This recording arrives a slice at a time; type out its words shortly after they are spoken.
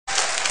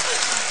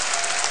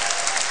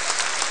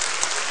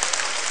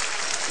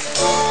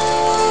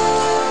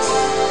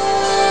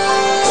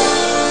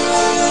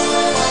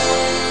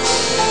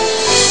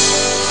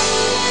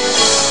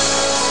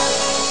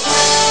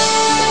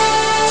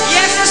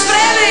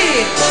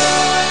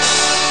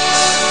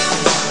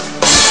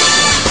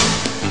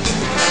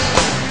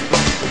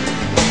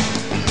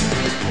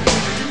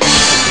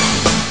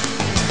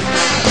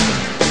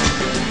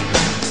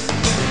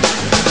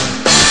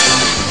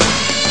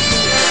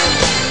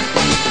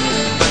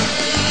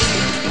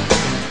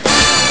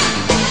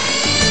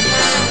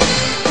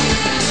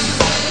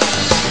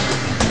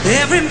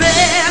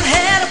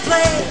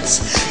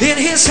In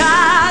his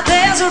heart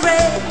there's a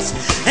race,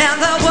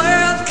 and the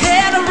world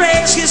can't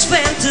erase his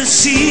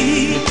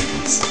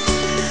fantasies.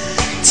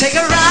 Take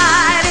a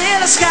ride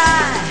in the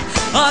sky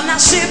on our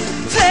ship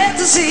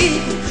fantasy.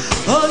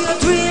 All your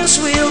dreams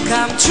will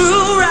come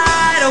true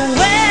right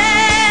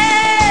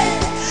away.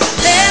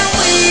 And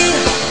we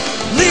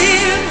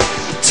live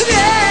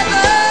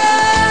together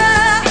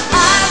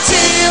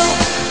until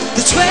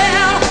the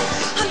 12th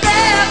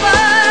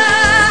never.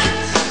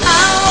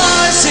 Our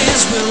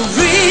voices will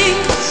ring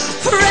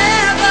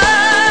forever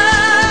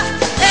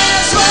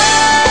as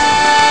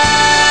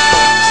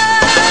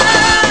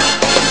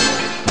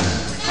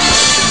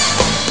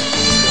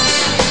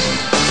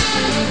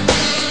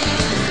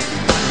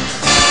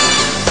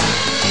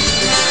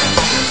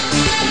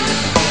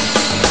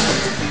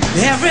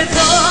every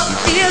thought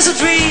is a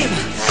dream,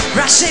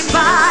 rushing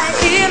by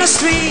in a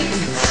stream,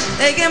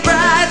 taking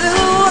pride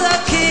through the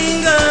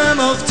kingdom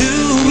of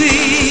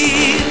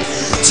doing.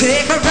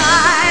 Take a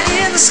ride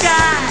in the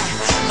sky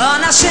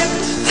on our ship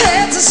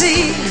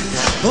fantasy.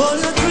 All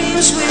your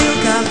dreams will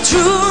come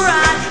true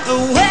right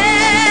away.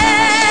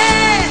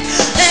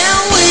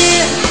 And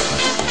we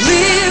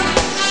live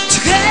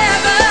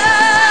together,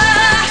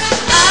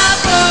 our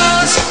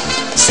voice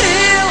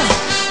still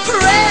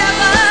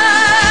forever.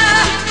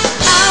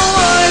 Our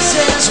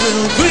voices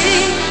will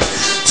bring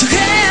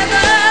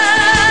together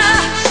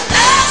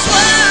as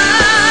one.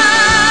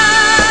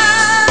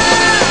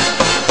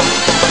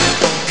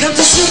 Come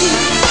to see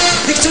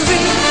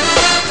victory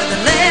in the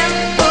land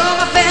of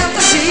a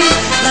fantasy.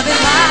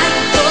 Loving life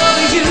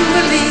for you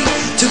and me,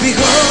 to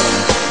behold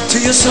to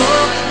your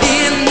soul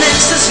in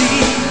ecstasy.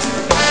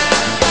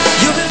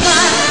 You'll be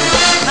mine,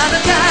 I'll be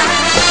kind,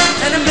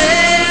 and in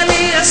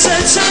many a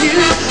search of you.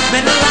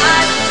 Many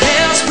life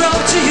has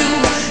brought to you.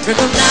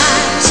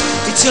 Recognize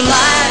it's your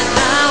light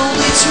now,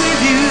 it's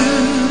with you.